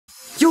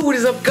Yo, what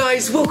is up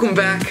guys? Welcome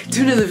back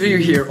to another video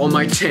here on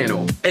my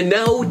channel. And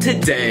now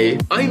today,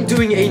 I'm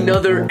doing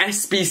another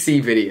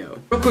SBC video.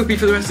 Real quickly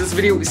for the rest of this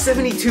video,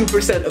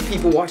 72% of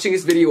people watching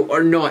this video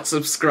are not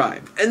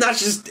subscribed. And that's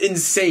just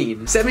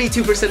insane.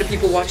 72% of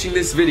people watching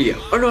this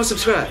video are not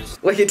subscribed.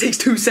 Like, it takes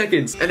 2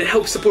 seconds and it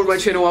helps support my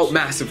channel out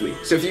massively.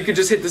 So if you could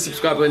just hit the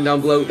subscribe button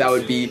down below, that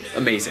would be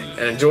amazing.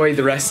 And enjoy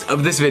the rest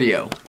of this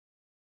video.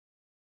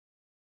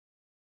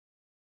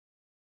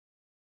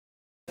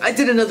 I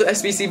did another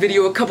SBC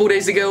video a couple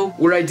days ago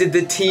where I did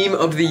the Team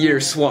of the Year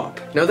swap.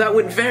 Now that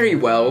went very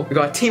well. We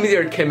got Team of the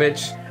Year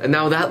Kimmich, and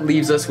now that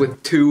leaves us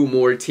with 2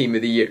 more Team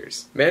of the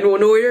Years. Manuel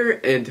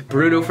Neuer and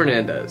Bruno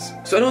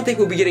Fernandes. So I don't think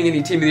we'll be getting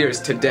any Team of the Years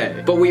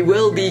today, but we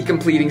will be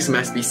completing some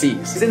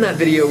SBCs. In that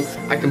video,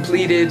 I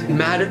completed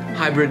Mad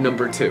Hybrid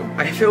number 2.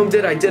 I filmed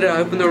it, I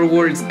opened the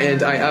rewards,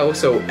 and I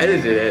also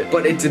edited it,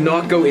 but it did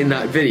not go in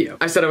that video.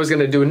 I said I was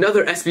gonna do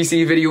another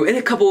SBC video in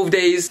a couple of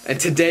days, and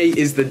today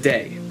is the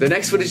day. The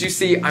next footage you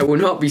see, I will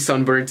not be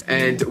sunburnt,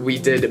 and we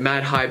did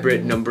Mad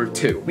Hybrid number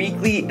 2.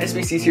 Weekly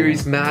SBC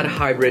series Mad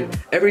Hybrid.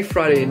 Every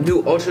Friday, a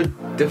new ultra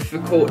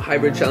difficult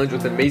hybrid challenge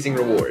with an amazing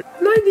reward.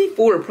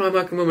 94 Prime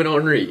Moment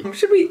Henri.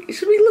 Should we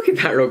look at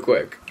that real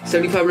quick?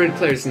 75 rated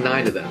players,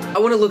 9 of them. I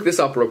want to look this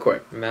up real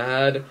quick.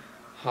 Mad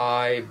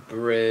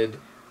Hybrid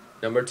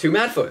number 2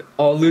 MadFut.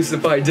 Oh,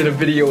 Lucify did a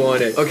video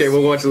on it. Okay,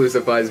 we'll watch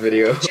Lucify's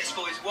video. Yes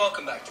boys,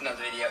 welcome back to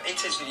another video. In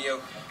today's video,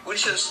 we're going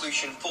to show the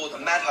solution for the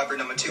Mad Hybrid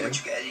number 2, which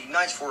you get a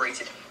 94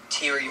 rated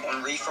Thierry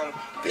Henry from.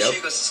 We'll show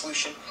you guys the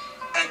solution,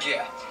 and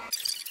yeah.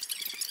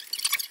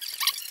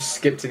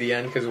 Skip to the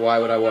end, because why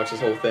would I watch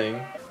this whole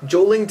thing?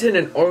 Joelington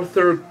and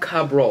Arthur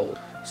Cabral.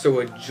 So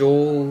a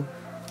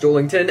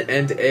Joelington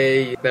and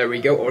a, there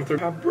we go, Arthur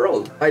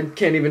Cabral. I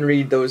can't even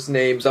read those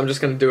names, I'm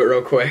just gonna do it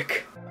real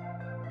quick.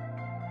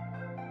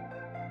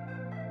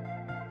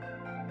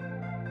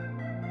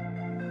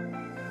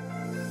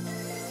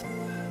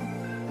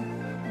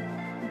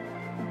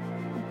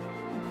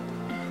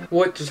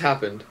 What just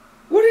happened?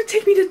 Why did it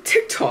take me to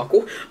TikTok?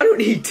 Well, I don't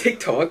need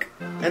TikTok.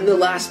 And the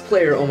last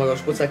player, oh my gosh,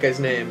 what's that guy's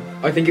name?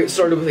 I think it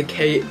started with a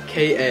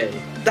K-A.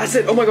 That's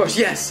it, oh my gosh,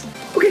 yes.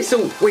 Okay,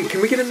 so, wait,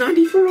 can we get a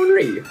 94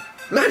 Henri?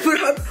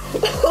 MadFut,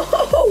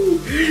 oh,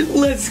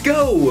 let's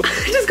go.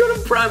 I just got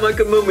a Prime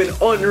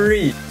Moment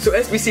Henri. So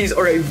SBCs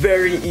are a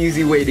very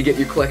easy way to get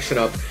your collection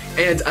up.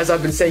 And as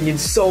I've been saying in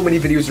so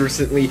many videos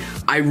recently,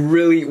 I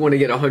really want to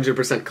get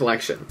 100%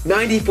 collection.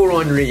 94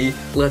 Henri,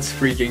 let's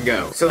freaking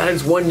go. So that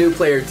is 1 new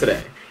player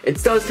today.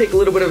 It does take a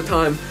little bit of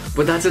time,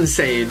 but that's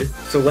insane.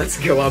 So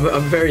let's go,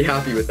 I'm very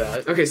happy with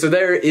that. Okay, so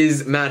there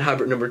is Mad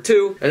Hybrid number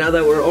 2. And now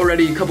that we're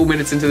already a couple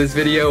minutes into this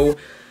video,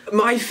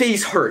 my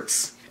face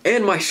hurts.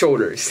 And my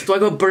shoulders. So I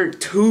got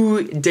burnt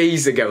 2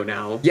 days ago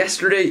now.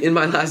 Yesterday in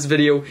my last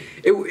video,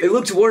 it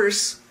looked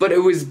worse, but it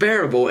was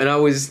bearable and I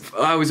was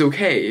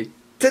okay.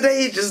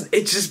 Today,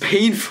 it's just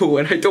painful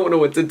and I don't know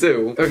what to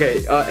do.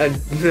 Okay,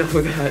 enough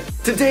of that.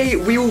 Today,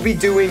 we will be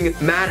doing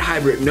Mad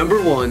Hybrid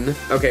number 1.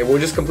 Okay, we'll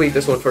just complete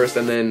this one first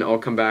and then I'll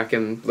come back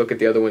and look at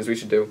the other ones we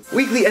should do.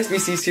 Weekly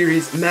SBC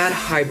series, Mad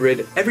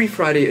Hybrid. Every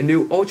Friday, a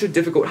new ultra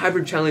difficult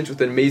hybrid challenge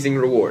with an amazing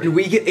reward. And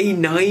we get a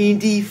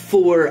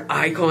 94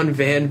 Icon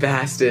Van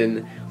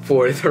Basten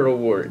for the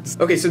rewards.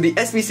 Okay, so the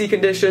SBC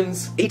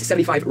conditions: 8 to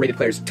 75 rated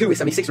players, 2 to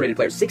 76 rated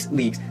players, 6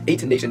 leagues,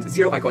 8 nations,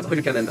 0 icons,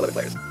 100 count, and 11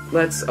 players.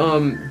 Let's,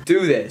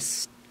 do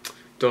this.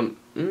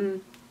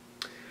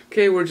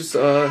 Okay, we're just,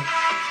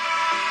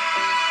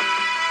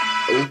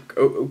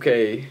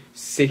 okay.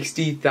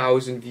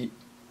 60,000 views.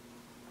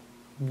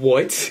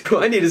 What?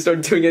 I need to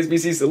start doing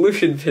SBC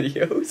solution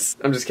videos.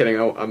 I'm just kidding,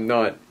 I'm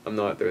not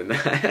doing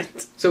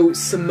that. So,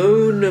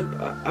 Simone,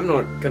 I'm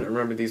not gonna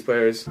remember these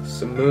players.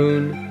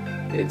 Simone,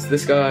 it's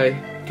this guy.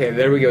 Okay,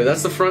 there we go,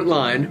 that's the front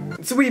line.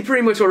 So we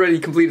pretty much already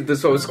completed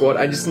this whole squad.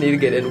 I just need to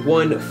get in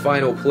 1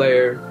 final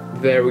player.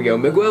 There we go,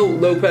 Miguel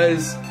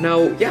Lopez.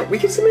 Now, yeah, we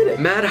can submit it.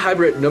 Mad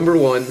Hybrid number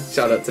 1.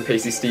 Shout out to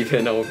Pacey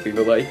Stephen, I hope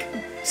people like.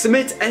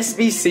 Submit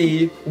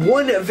SBC,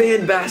 1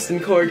 Van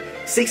Basten card,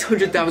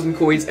 600,000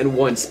 coins, and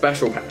 1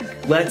 special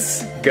pack.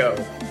 Let's go.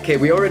 Okay,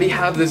 we already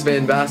have this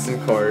Van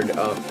Basten card.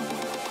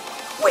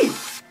 Wait!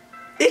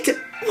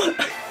 What?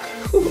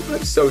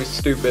 I'm so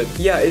stupid.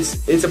 Yeah,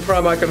 it's a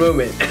Prime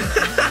Moment.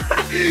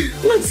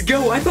 Let's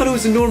go! I thought it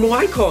was a normal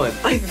icon.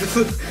 I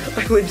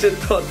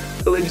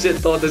legit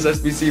thought this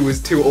SBC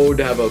was too old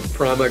to have a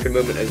Prime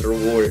Moment as a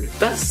reward.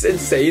 That's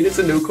insane. It's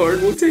a new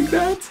card. We'll take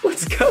that.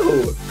 Let's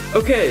go.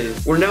 Okay,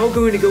 we're now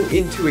going to go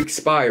into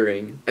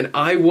expiring, and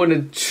I want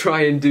to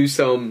try and do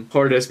some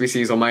hard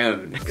SBCs on my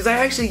own. Because I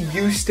actually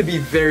used to be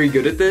very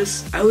good at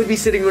this. I would be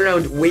sitting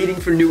around waiting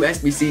for new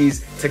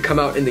SBCs to come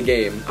out in the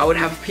game. I would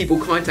have people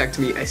contact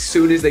me as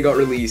soon as they got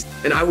released,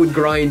 and I would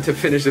grind to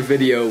finish a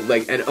video,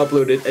 and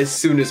upload it as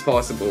soon as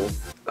possible.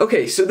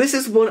 Okay, so this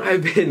is one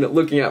I've been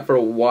looking at for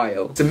a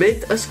while.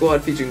 Submit a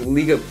squad featuring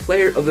Liga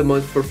Player of the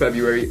Month for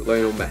February,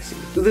 Lionel Messi.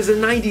 So there's a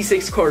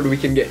 96 card we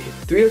can get here.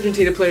 3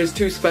 Argentina players,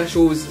 2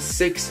 specials,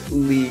 6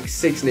 leagues,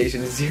 6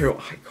 nations,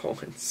 0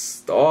 icons.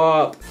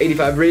 Stop.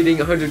 85 rating,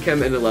 100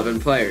 chem, and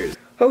 11 players.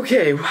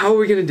 Okay, how are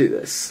we gonna do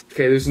this?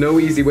 Okay, there's no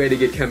easy way to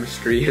get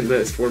chemistry in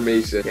this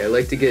formation. Okay, I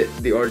like to get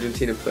the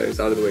Argentina players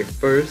out of the way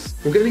first.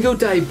 We're gonna go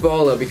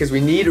Dybala because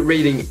we need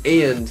rating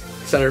and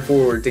center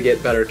forward to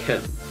get better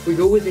chem. We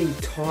go with a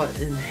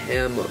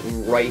Tottenham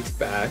right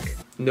back.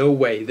 No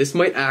way, this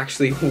might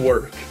actually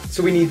work.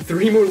 So we need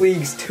 3 more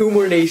leagues, 2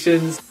 more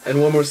nations,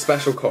 and 1 more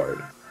special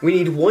card. We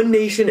need 1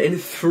 nation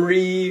and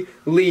 3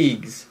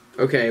 leagues.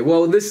 Okay,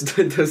 well this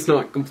does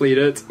not complete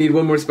it. Need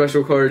 1 more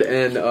special card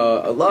and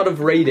a lot of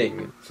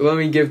rating. So let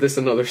me give this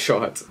another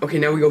shot. Okay,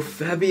 now we go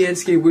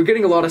Fabianski. We're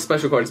getting a lot of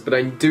special cards, but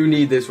I do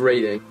need this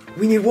rating.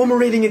 We need 1 more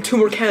rating and 2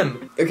 more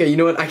chem. Okay, you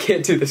know what? I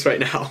can't do this right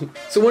now.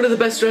 So one of the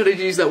best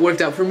strategies that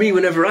worked out for me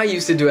whenever I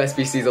used to do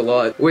SBCs a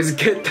lot was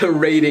get the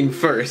rating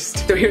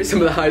first. So here's some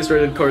of the highest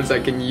rated cards I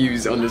can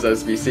use on this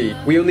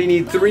SBC. We only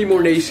need 3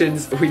 more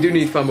nations. We do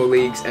need 5 more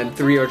leagues and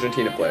 3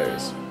 Argentina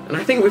players. And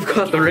I think we've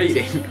got the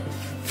rating.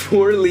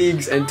 4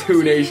 leagues and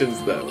 2 nations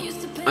though.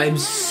 I'm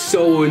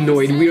so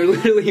annoyed. We are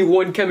literally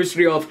 1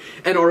 chemistry off,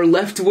 and our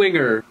left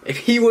winger, if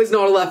he was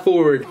not a left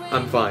forward,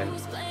 I'm fine.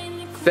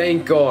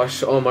 Thank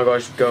gosh. Oh my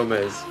gosh,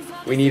 Gomez.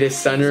 We need a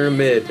center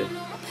mid.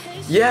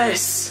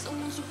 Yes!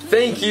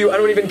 Thank you. I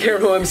don't even care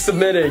who I'm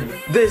submitting.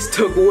 This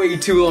took way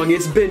too long.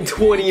 It's been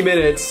 20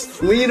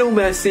 minutes. Lionel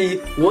Messi,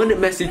 1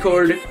 Messi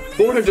card,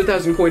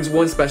 400,000 coins,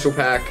 1 special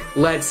pack.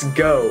 Let's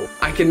go.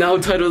 I can now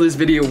title this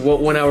video What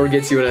 1 Hour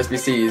Gets You in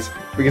SBCs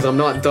because I'm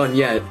not done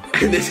yet.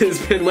 And this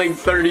has been like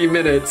 30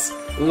 minutes.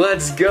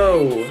 Let's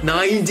go.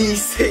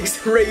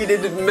 96 rated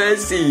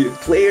Messi.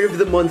 Player of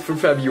the month for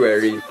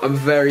February. I'm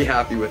very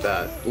happy with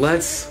that.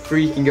 Let's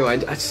freaking go. I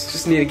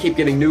just need to keep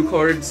getting new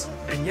cards.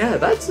 And yeah,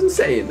 that's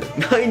insane.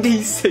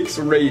 96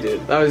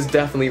 rated. That was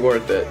definitely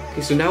worth it.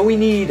 Okay, so now we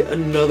need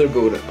another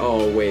golden.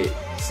 Oh, wait.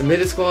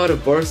 Submit a squad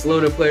of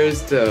Barcelona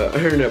players to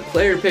earn a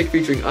player pick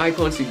featuring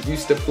icons who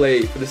used to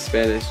play for the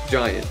Spanish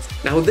Giants.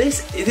 Now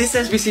this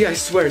SBC, I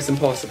swear it's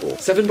impossible.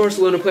 7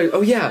 Barcelona players.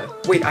 Oh yeah,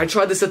 wait, I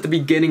tried this at the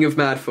beginning of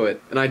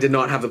MadFut and I did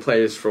not have the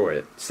players for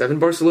it. 7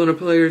 Barcelona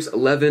players,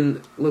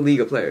 11 La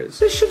Liga players.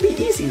 This should be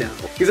easy now.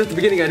 Because at the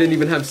beginning I didn't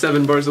even have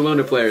 7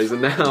 Barcelona players,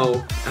 and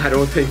now I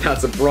don't think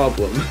that's a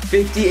problem.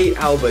 58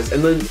 Albas,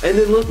 and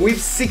then look, we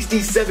have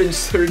 67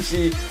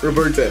 Sergi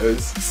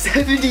Robertos,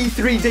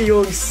 73 De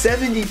Jong,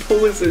 70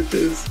 Pulisic's.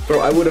 Bro,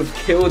 I would have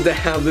killed to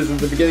have this at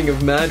the beginning of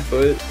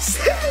MadFut.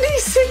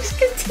 76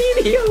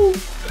 Coutinho.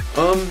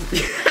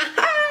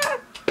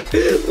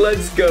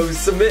 Let's go.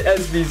 Submit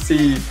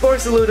SBC.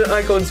 Barcelona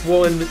Icons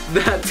 1.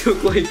 That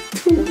took like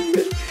 2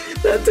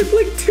 minutes. That took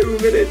like 2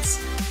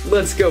 minutes.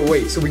 Let's go.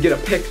 Wait, so we get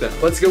a pick now.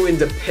 Let's go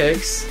into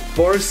picks.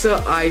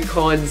 Barca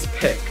Icons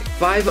pick.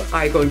 5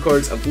 icon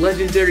cards of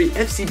legendary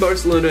FC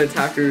Barcelona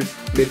attackers,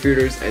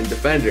 midfielders, and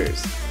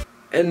defenders.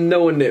 And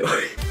no one knew.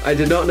 I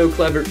did not know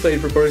Clever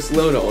played for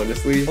Barcelona,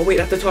 honestly. Oh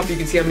wait, at the top you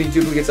can see how many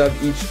duplicates out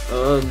of each.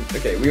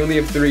 Okay, we only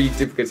have 3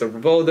 duplicates of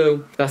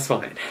Rivaldo. That's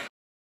fine.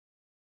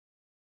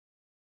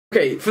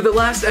 Okay, for the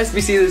last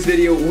SBC of this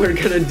video, we're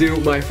gonna do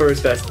my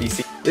first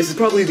SBC. This is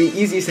probably the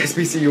easiest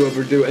SBC you'll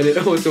ever do, and it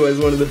also has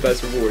one of the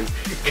best rewards.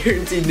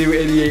 Guaranteed new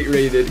 88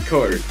 rated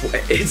card.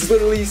 It's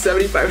literally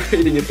 75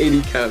 rating and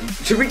 80 chem.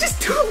 Should we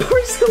just do a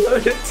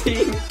Barcelona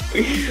team?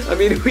 I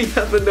mean, we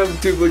have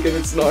enough duplicate,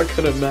 it's not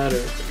gonna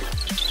matter.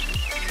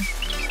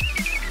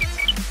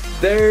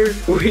 There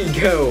we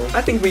go.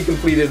 I think we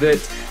completed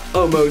it.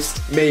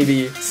 Almost,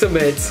 maybe.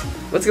 Submit.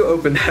 Let's go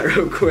open that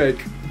real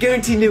quick.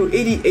 Guaranteed new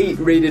 88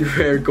 rated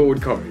rare gold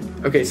card.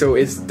 Okay, so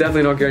it's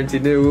definitely not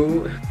guaranteed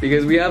new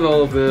because we have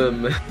all of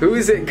them. Who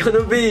is it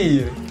gonna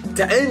be?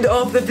 To end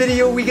off the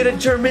video, we get a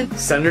German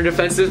center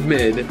defensive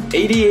mid.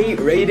 88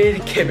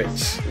 rated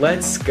Kimmich.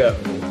 Let's go.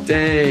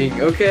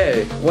 Dang,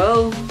 okay.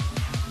 Well,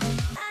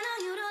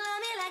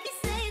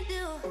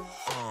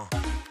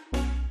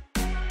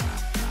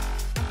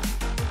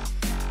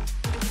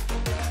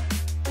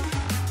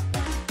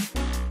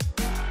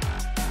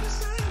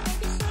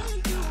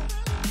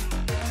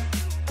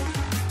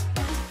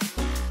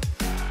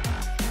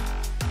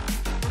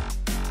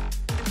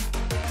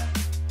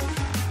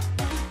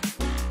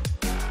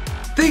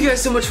 thank you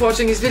guys so much for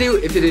watching this video.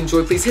 If you did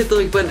enjoy, please hit the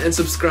like button and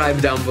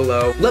subscribe down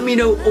below. Let me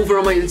know over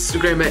on my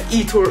Instagram at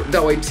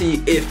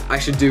etor.yt if I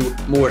should do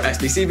more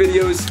SBC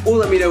videos, or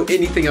let me know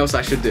anything else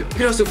I should do. You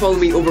can also follow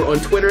me over on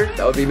Twitter.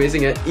 That would be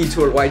amazing, at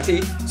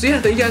etor.yt. So yeah,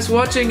 thank you guys for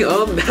watching.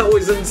 That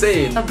was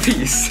insane.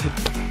 Peace.